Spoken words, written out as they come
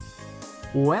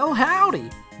Well, howdy!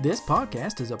 This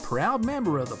podcast is a proud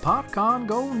member of the PodCon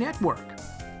Go network.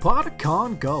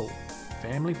 PodCon Go,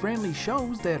 family-friendly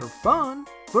shows that are fun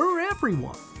for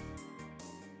everyone.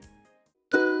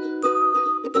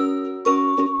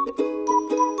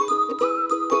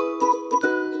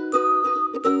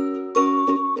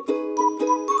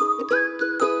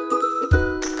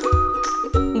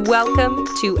 Welcome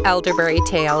to Elderberry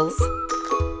Tales.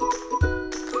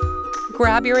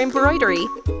 Grab your embroidery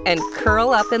and curl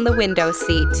up in the window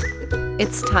seat.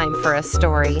 It's time for a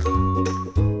story.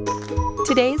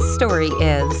 Today's story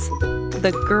is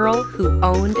The Girl Who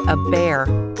Owned a Bear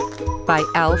by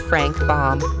L. Frank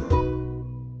Baum.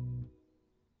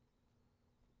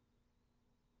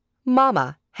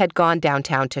 Mama had gone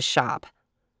downtown to shop.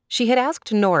 She had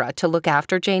asked Nora to look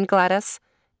after Jane Gladys,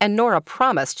 and Nora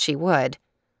promised she would.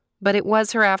 But it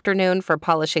was her afternoon for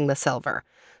polishing the silver,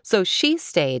 so she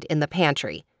stayed in the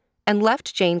pantry and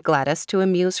left Jane Gladys to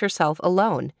amuse herself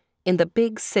alone in the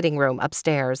big sitting room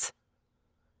upstairs.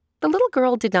 The little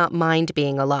girl did not mind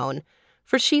being alone,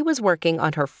 for she was working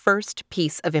on her first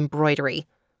piece of embroidery,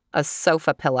 a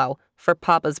sofa pillow for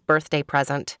Papa's birthday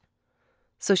present.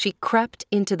 So she crept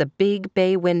into the big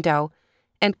bay window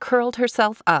and curled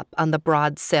herself up on the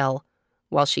broad sill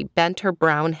while she bent her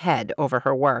brown head over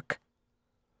her work.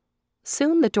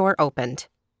 Soon the door opened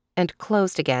and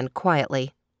closed again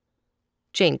quietly.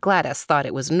 Jane Gladys thought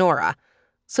it was Nora,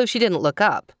 so she didn't look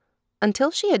up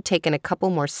until she had taken a couple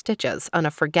more stitches on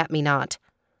a forget-me-not.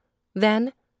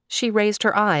 Then she raised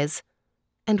her eyes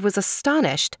and was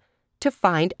astonished to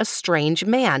find a strange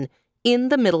man in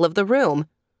the middle of the room,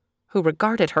 who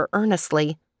regarded her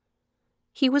earnestly.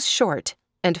 He was short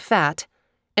and fat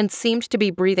and seemed to be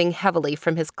breathing heavily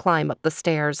from his climb up the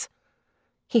stairs.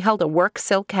 He held a work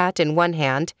silk hat in one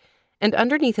hand, and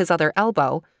underneath his other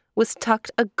elbow was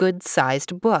tucked a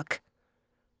good-sized book.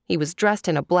 He was dressed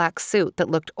in a black suit that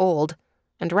looked old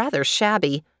and rather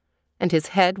shabby, and his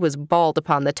head was bald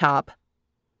upon the top.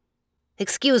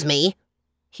 "Excuse me,"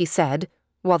 he said,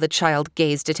 while the child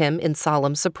gazed at him in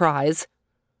solemn surprise.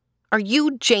 "Are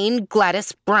you Jane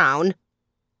Gladys Brown?"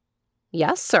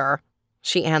 "Yes, sir,"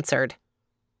 she answered.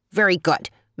 Very good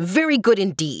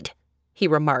indeed," he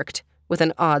remarked, with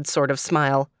an odd sort of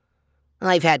smile.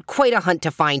 "I've had quite a hunt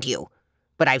to find you,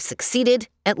 but I've succeeded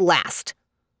at last."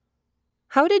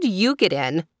 "How did you get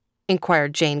in?"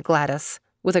 inquired Jane Gladys,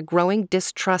 with a growing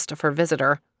distrust of her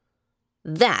visitor.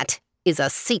 "That is a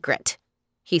secret,"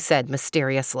 he said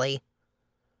mysteriously.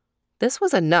 This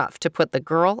was enough to put the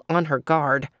girl on her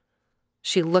guard.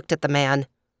 She looked at the man,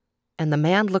 and the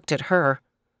man looked at her,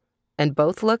 and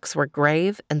both looks were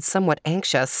grave and somewhat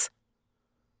anxious.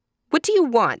 "What do you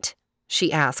want?"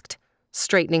 she asked,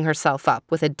 straightening herself up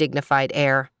with a dignified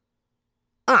air.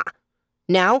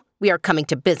 Now we are coming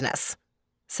to business,"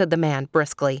 said the man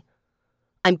briskly.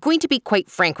 "I'm going to be quite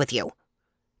frank with you.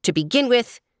 To begin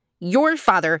with, your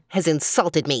father has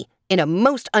insulted me in a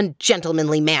most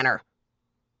ungentlemanly manner."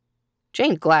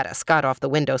 Jane Gladys got off the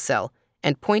windowsill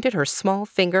and pointed her small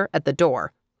finger at the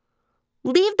door.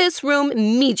 "Leave this room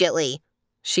immediately,"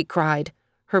 she cried,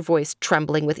 her voice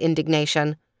trembling with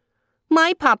indignation.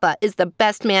 "My papa is the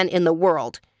best man in the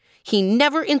world. He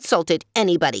never insulted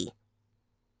anybody."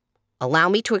 "Allow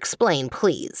me to explain,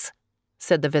 please,"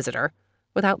 said the visitor,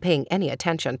 without paying any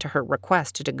attention to her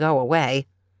request to go away.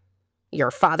 "Your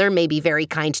father may be very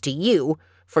kind to you,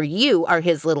 for you are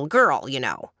his little girl, you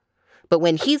know. But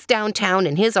when he's downtown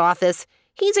in his office,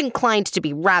 he's inclined to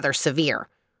be rather severe,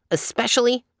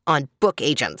 especially on book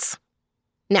agents.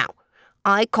 Now,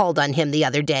 I called on him the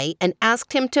other day and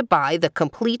asked him to buy the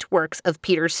complete works of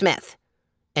Peter Smith.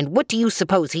 And what do you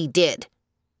suppose he did?"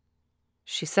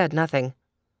 She said nothing.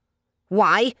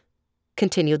 "Why,"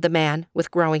 continued the man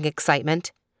with growing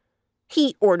excitement,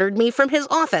 "he ordered me from his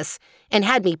office and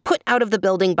had me put out of the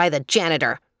building by the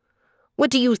janitor.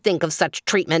 What do you think of such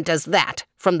treatment as that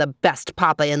from the best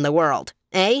papa in the world,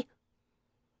 eh?"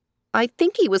 "I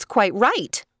think he was quite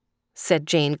right," said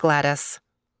Jane Gladys.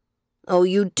 "Oh,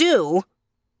 you do?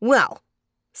 Well,"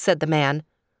 said the man,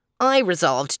 "I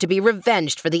resolved to be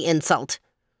revenged for the insult.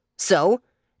 So,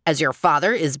 as your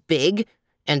father is big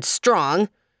and strong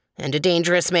and a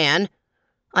dangerous man,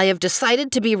 I have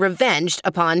decided to be revenged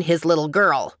upon his little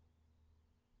girl."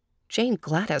 Jane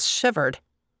Gladys shivered.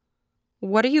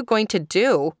 "What are you going to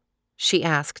do?" she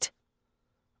asked.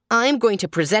 "I'm going to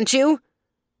present you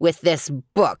with this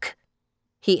book,"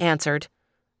 he answered,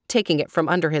 taking it from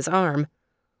under his arm.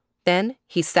 Then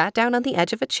he sat down on the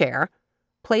edge of a chair,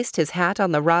 placed his hat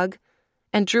on the rug,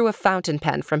 and drew a fountain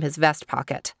pen from his vest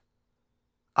pocket.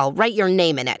 "I'll write your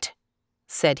name in it,"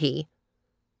 said he.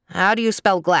 "How do you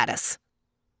spell Gladys?"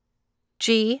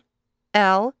 G-L-A-D-Y-S,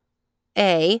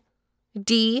 L-A-D-Y-S,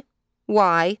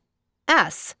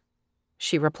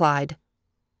 she replied.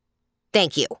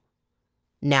 Thank you.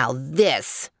 Now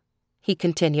this, he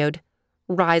continued,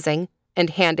 rising and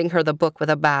handing her the book with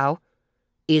a bow,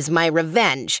 is my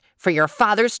revenge for your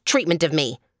father's treatment of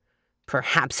me.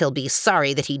 Perhaps he'll be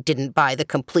sorry that he didn't buy the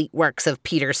complete works of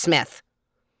Peter Smith.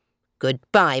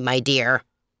 Goodbye, my dear.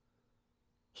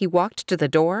 He walked to the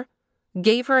door,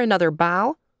 gave her another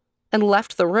bow, and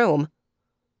left the room.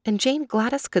 And Jane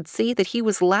Gladys could see that he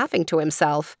was laughing to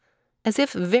himself, as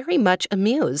if very much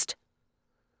amused.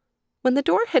 When the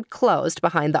door had closed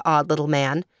behind the odd little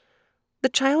man, the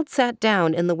child sat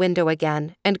down in the window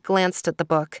again and glanced at the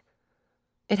book.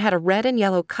 It had a red and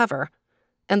yellow cover,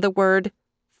 and the word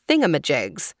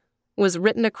Thingamajigs was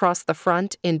written across the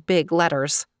front in big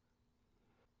letters.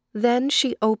 Then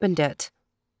she opened it,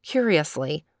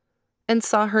 curiously, and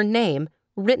saw her name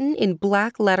written in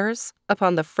black letters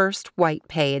upon the first white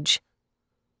page.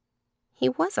 He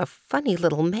was a funny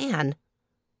little man,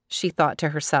 she thought to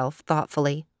herself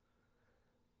thoughtfully.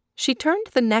 She turned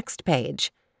the next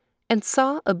page and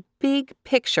saw a big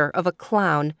picture of a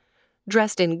clown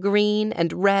dressed in green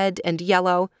and red and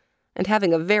yellow and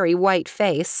having a very white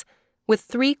face, with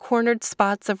 3-cornered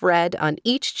spots of red on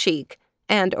each cheek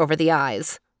and over the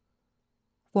eyes.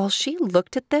 While she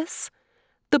looked at this,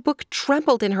 the book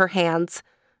trembled in her hands,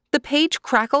 the page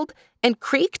crackled and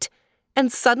creaked,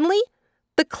 and suddenly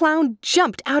the clown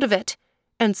jumped out of it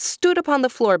and stood upon the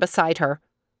floor beside her,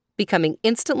 becoming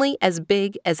instantly as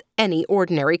big as any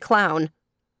ordinary clown.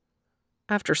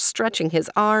 After stretching his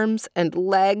arms and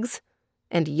legs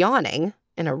and yawning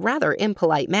in a rather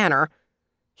impolite manner,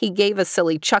 he gave a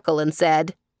silly chuckle and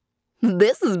said,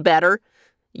 "This is better.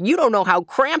 You don't know how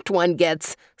cramped one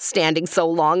gets, standing so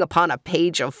long upon a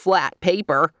page of flat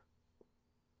paper."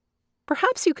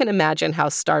 Perhaps you can imagine how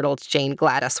startled Jane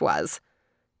Gladys was,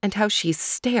 and how she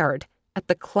stared at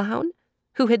the clown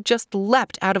who had just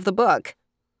leapt out of the book.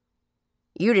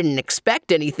 "You didn't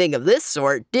expect anything of this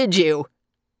sort, did you?"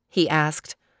 he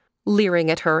asked, leering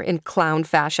at her in clown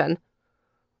fashion.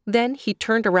 Then he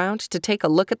turned around to take a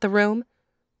look at the room,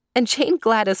 and Jane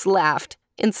Gladys laughed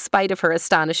in spite of her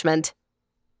astonishment.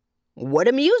 "What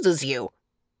amuses you?"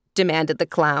 demanded the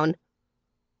clown.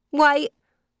 "Why,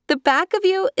 the back of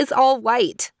you is all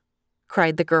white,"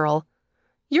 cried the girl.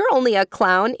 "You're only a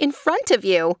clown in front of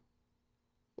you."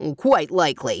 "Quite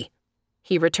likely,"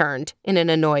 he returned in an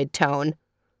annoyed tone.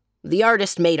 "The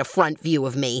artist made a front view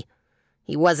of me.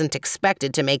 He wasn't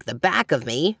expected to make the back of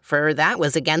me, for that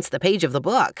was against the page of the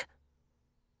book."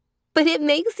 "But it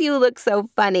makes you look so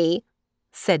funny,"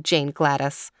 said Jane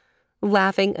Gladys,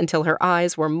 laughing until her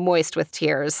eyes were moist with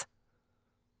tears.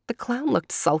 The clown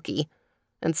looked sulky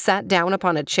and sat down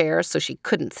upon a chair so she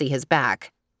couldn't see his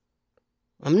back.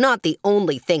 "I'm not the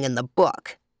only thing in the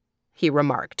book," he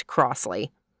remarked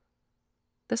crossly.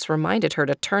 This reminded her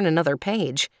to turn another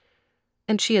page,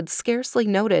 and she had scarcely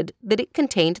noted that it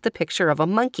contained the picture of a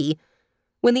monkey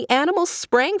when the animal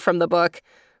sprang from the book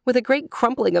with a great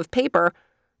crumpling of paper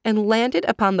and landed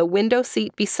upon the window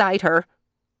seat beside her.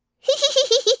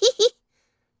 "Hee-hee-hee-hee-hee,"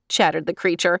 chattered the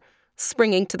creature,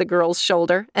 springing to the girl's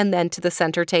shoulder and then to the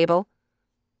center table.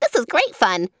 "This is great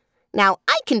fun. Now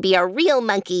I can be a real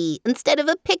monkey instead of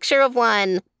a picture of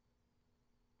one."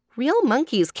 "Real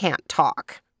monkeys can't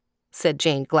talk," said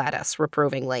Jane Gladys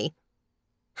reprovingly.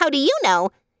 "How do you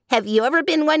know? Have you ever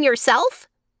been one yourself?"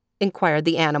 inquired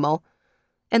the animal.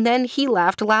 And then he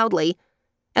laughed loudly,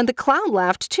 and the clown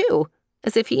laughed too,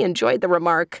 as if he enjoyed the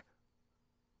remark.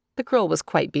 The girl was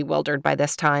quite bewildered by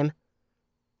this time.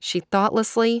 She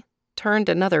thoughtlessly turned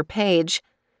another page,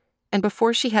 and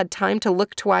before she had time to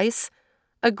look twice,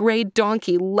 a gray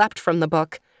donkey leapt from the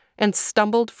book and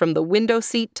stumbled from the window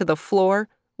seat to the floor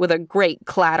with a great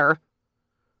clatter.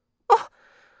 "Oh,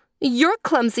 you're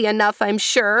clumsy enough, I'm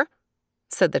sure,"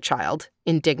 said the child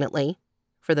indignantly,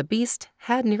 for the beast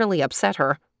had nearly upset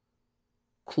her.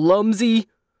 "Clumsy?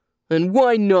 And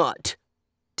why not?"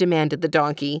 demanded the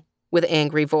donkey with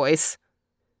angry voice.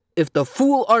 "If the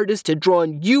fool artist had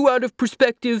drawn you out of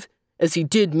perspective, as he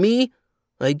did me,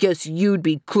 I guess you'd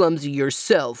be clumsy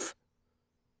yourself."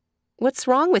 "What's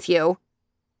wrong with you?"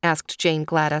 asked Jane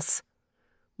Gladys.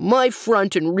 "My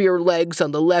front and rear legs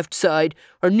on the left side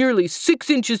are nearly 6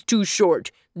 inches too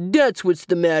short. That's what's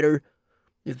the matter.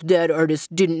 If that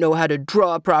artist didn't know how to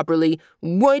draw properly,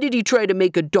 why did he try to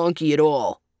make a donkey at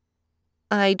all?"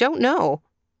 "I don't know,"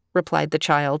 replied the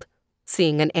child,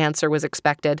 seeing an answer was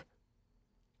expected.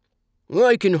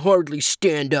 "I can hardly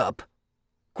stand up,"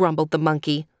 grumbled the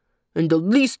monkey, "and the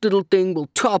least little thing will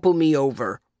topple me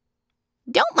over."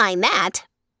 "Don't mind that,"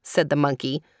 said the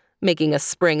monkey, making a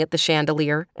spring at the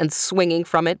chandelier and swinging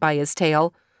from it by his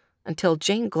tail, until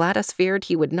Jane Gladys feared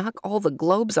he would knock all the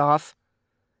globes off.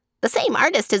 "The same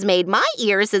artist has made my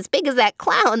ears as big as that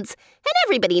clown's, and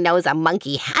everybody knows a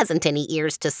monkey hasn't any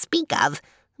ears to speak of,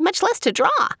 much less to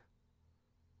draw."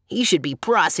 "He should be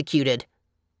prosecuted,"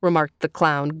 remarked the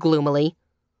clown gloomily.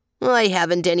 "I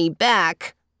haven't any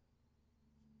back."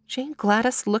 Jane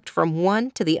Gladys looked from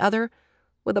one to the other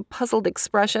with a puzzled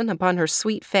expression upon her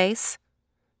sweet face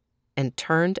and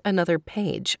turned another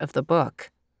page of the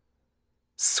book.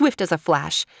 Swift as a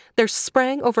flash, there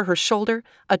sprang over her shoulder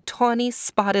a tawny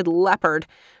spotted leopard,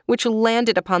 which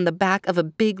landed upon the back of a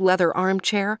big leather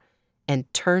armchair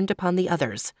and turned upon the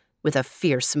others with a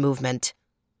fierce movement.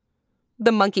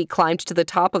 The monkey climbed to the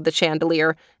top of the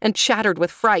chandelier and chattered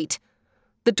with fright.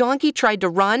 The donkey tried to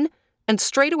run and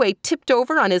straightway tipped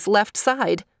over on his left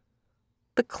side.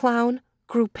 The clown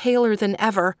grew paler than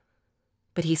ever,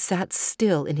 but he sat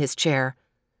still in his chair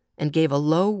and gave a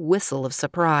low whistle of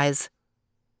surprise.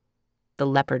 The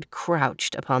leopard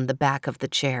crouched upon the back of the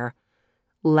chair,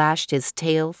 lashed his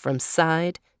tail from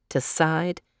side to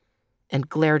side, and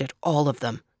glared at all of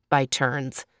them by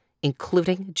turns,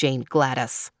 including Jane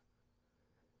Gladys.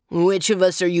 "Which of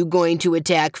us are you going to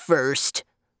attack first?"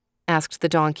 asked the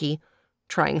donkey,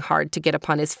 trying hard to get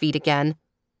upon his feet again.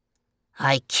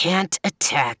 "I can't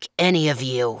attack any of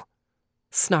you,"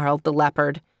 snarled the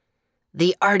leopard.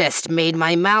 "The artist made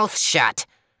my mouth shut,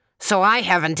 so I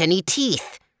haven't any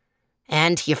teeth.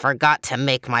 And you forgot to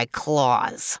make my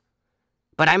claws.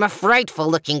 But I'm a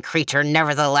frightful-looking creature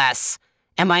nevertheless,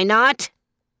 am I not?"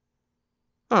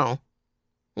 "Oh,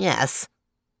 yes,"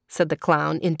 said the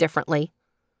clown indifferently.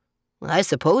 "I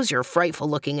suppose you're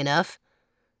frightful-looking enough.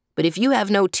 But if you have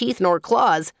no teeth nor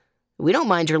claws, we don't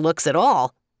mind your looks at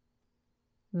all."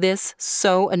 This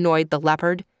so annoyed the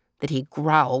leopard that he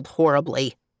growled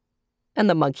horribly, and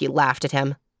the monkey laughed at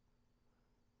him.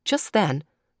 Just then,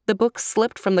 the book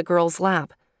slipped from the girl's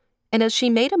lap, and as she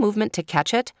made a movement to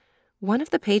catch it, one of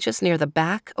the pages near the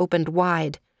back opened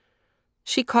wide.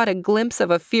 She caught a glimpse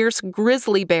of a fierce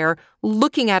grizzly bear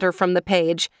looking at her from the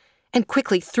page, and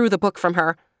quickly threw the book from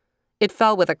her. It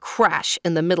fell with a crash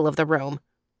in the middle of the room.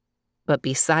 But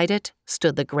beside it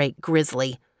stood the great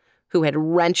grizzly, who had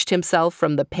wrenched himself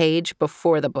from the page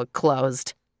before the book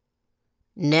closed.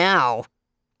 "Now,"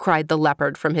 cried the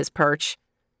leopard from his perch,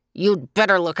 "you'd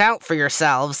better look out for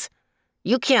yourselves.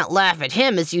 You can't laugh at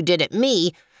him as you did at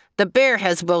me. The bear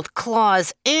has both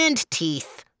claws and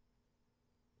teeth."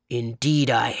 "Indeed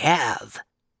I have,"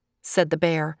 said the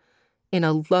bear, in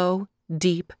a low,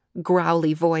 deep,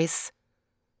 growly voice.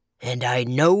 "And I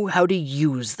know how to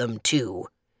use them, too.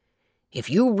 If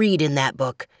you read in that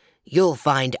book, you'll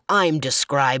find I'm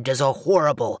described as a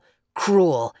horrible,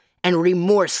 cruel, and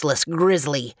remorseless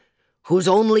grizzly, whose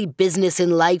only business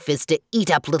in life is to eat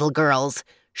up little girls,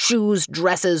 shoes,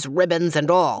 dresses, ribbons,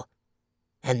 and all.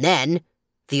 And then,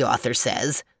 the author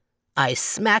says, I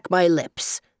smack my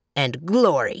lips and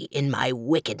glory in my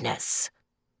wickedness."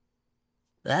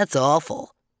 "That's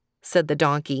awful," said the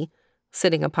donkey,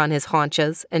 sitting upon his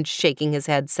haunches and shaking his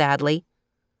head sadly.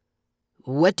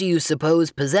 "What do you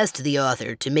suppose possessed the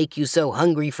author to make you so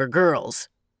hungry for girls?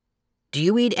 Do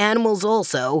you eat animals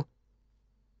also?"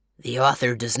 "The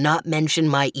author does not mention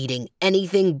my eating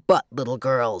anything but little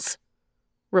girls,"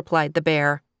 replied the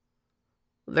bear.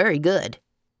 "Very good,"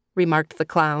 remarked the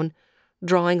clown,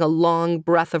 drawing a long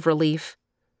breath of relief.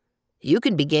 "You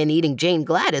can begin eating Jane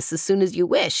Gladys as soon as you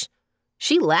wish.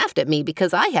 She laughed at me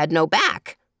because I had no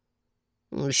back."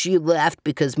 "She laughed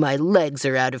because my legs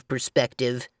are out of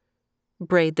perspective,"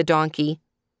 brayed the donkey.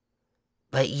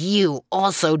 "But you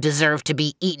also deserve to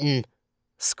be eaten,"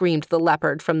 screamed the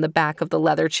leopard from the back of the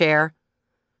leather chair.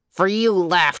 "For you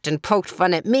laughed and poked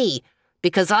fun at me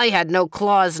because I had no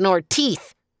claws nor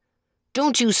teeth.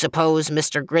 Don't you suppose,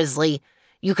 Mr. Grizzly,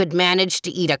 you could manage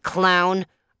to eat a clown,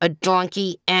 a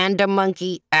donkey, and a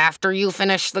monkey after you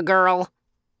finish the girl?"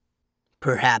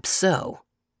 "Perhaps so.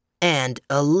 And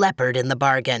a leopard in the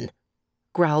bargain,"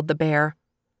 growled the bear.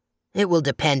 "It will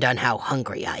depend on how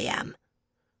hungry I am.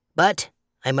 But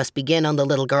I must begin on the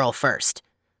little girl first,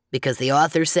 because the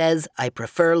author says I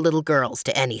prefer little girls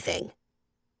to anything."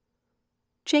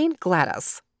 Jane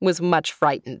Gladys was much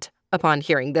frightened upon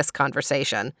hearing this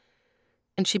conversation,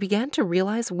 and she began to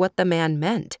realize what the man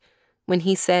meant when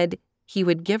he said he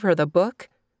would give her the book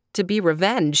to be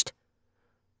revenged.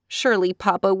 Surely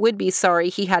Papa would be sorry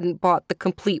he hadn't bought the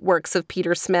complete works of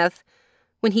Peter Smith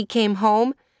when he came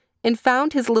home and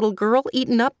found his little girl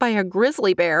eaten up by a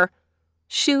grizzly bear.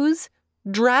 Shoes,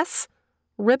 dress,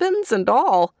 ribbons, and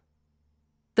all.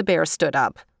 The bear stood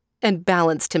up and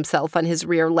balanced himself on his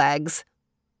rear legs.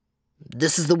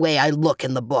 This is the way I look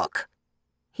in the book,"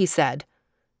 he said.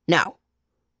 "Now,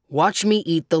 watch me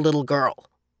eat the little girl."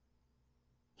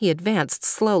 He advanced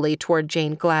slowly toward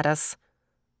Jane Gladys,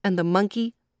 and the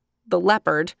monkey, the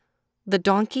leopard, the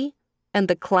donkey, and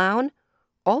the clown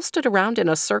all stood around in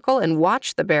a circle and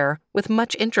watched the bear with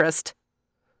much interest.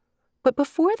 But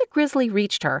before the grizzly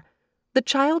reached her, the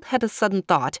child had a sudden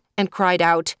thought and cried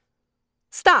out,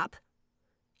 "Stop!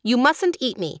 You mustn't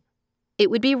eat me. It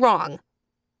would be wrong."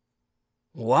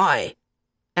 "Why?"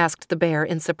 asked the bear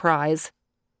in surprise.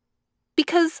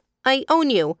 "Because I own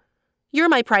you. You're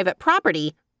my private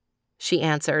property," she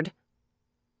answered.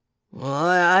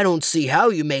 "I don't see how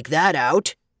you make that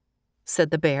out,"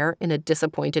 said the bear in a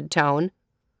disappointed tone.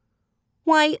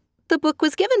 "Why, the book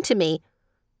was given to me.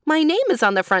 My name is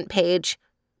on the front page,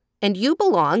 and you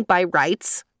belong by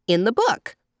rights in the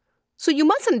book. So you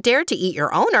mustn't dare to eat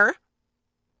your owner."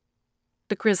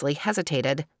 The grizzly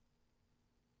hesitated.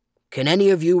 "Can any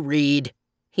of you read?"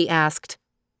 he asked.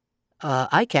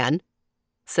 I can,"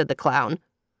 said the clown.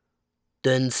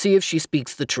 "Then see if she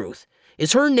speaks the truth.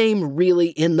 Is her name really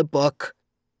in the book?"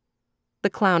 The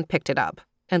clown picked it up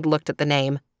and looked at the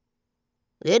name.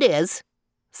 "It is,"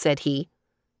 said he.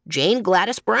 "Jane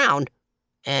Gladys Brown,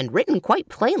 and written quite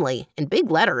plainly in big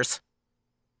letters."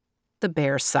 The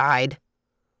bear sighed.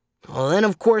 "Well, then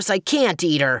of course I can't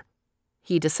eat her,"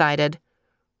 he decided.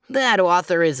 "That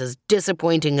author is as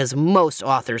disappointing as most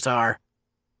authors are."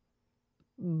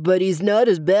 "But he's not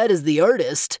as bad as the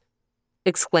artist,"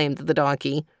 exclaimed the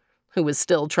donkey, who was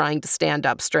still trying to stand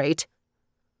up straight.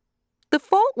 "The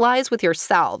fault lies with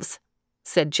yourselves,"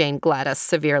 said Jane Gladys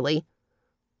severely.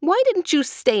 "Why didn't you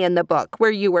stay in the book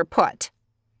where you were put?"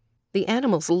 The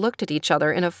animals looked at each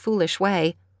other in a foolish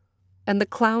way, and the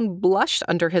clown blushed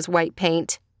under his white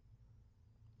paint.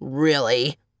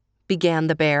 "Really?" began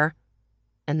the bear,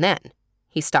 and then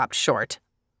he stopped short.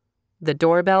 The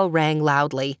doorbell rang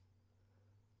loudly.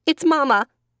 "It's Mama,"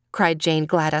 cried Jane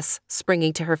Gladys,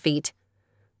 springing to her feet.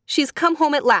 "She's come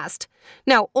home at last.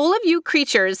 Now, all of you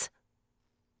creatures—"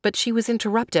 But she was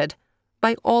interrupted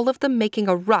by all of them making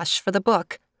a rush for the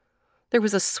book. There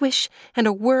was a swish and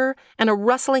a whir and a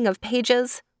rustling of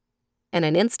pages, and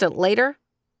an instant later,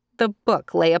 the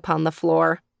book lay upon the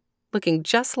floor, looking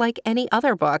just like any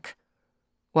other book,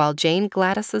 while Jane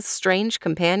Gladys's strange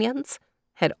companions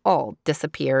had all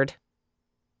disappeared.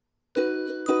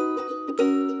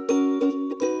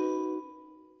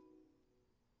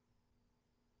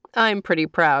 I'm pretty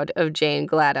proud of Jane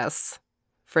Gladys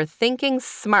for thinking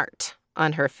smart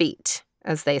on her feet,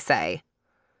 as they say,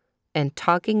 and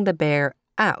talking the bear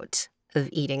out of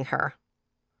eating her.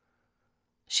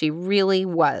 She really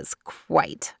was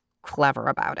quite clever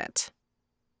about it.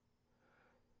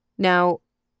 Now,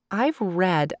 I've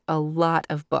read a lot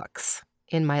of books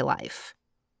in my life.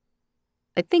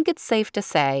 I think it's safe to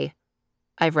say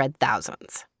I've read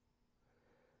thousands.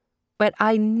 But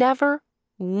I never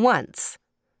once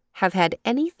have had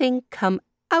anything come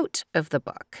out of the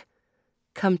book,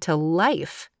 come to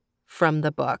life from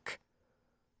the book,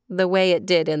 the way it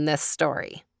did in this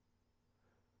story.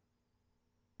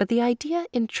 But the idea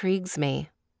intrigues me.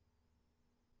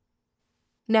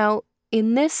 Now,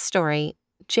 in this story,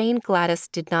 Jane Gladys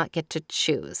did not get to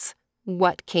choose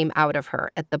what came out of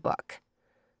her at the book.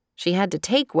 She had to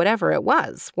take whatever it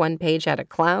was. One page had a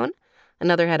clown,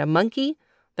 another had a monkey,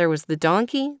 there was the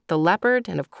donkey, the leopard,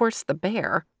 and of course the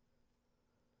bear.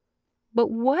 But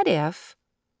what if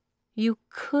you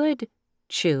could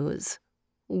choose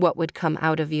what would come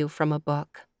out of you from a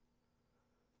book?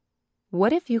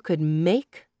 What if you could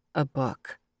make a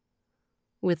book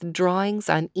with drawings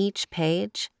on each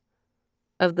page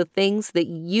of the things that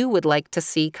you would like to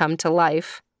see come to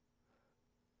life?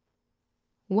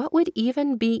 What would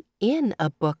even be in a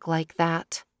book like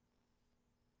that?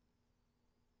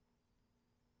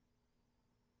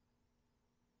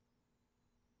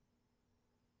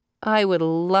 I would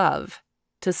love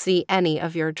to see any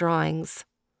of your drawings.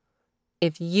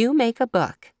 If you make a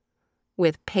book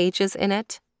with pages in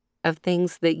it of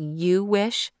things that you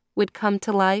wish would come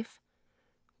to life,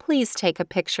 please take a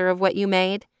picture of what you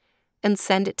made and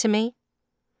send it to me.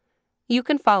 You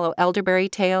can follow Elderberry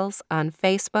Tales on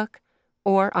Facebook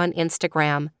or on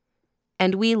Instagram,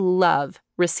 and we love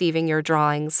receiving your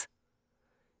drawings.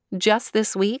 Just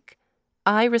this week,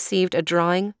 I received a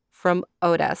drawing from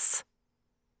Otis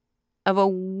of a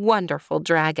wonderful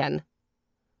dragon,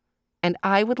 and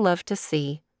I would love to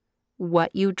see what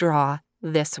you draw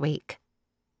this week.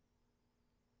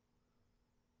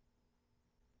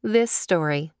 This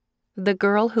story, The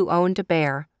Girl Who Owned a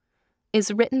Bear,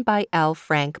 is written by L.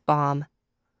 Frank Baum.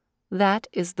 That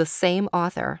is the same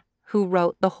author who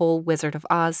wrote the whole Wizard of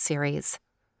Oz series.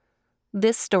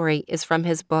 This story is from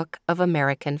his book of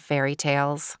American Fairy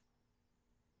Tales.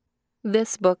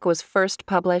 This book was first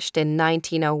published in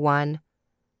 1901,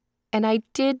 and I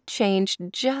did change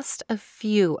just a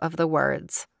few of the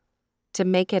words to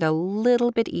make it a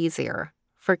little bit easier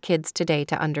for kids today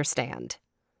to understand.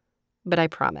 But I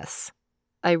promise,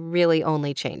 I really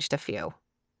only changed a few.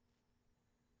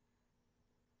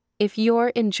 If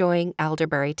you're enjoying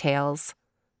Elderberry Tales,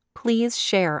 please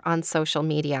share on social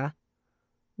media.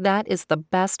 That is the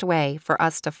best way for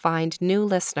us to find new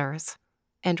listeners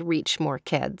and reach more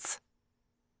kids.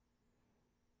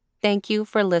 Thank you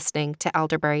for listening to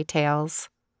Elderberry Tales.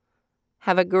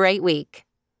 Have a great week,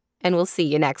 and we'll see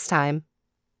you next time.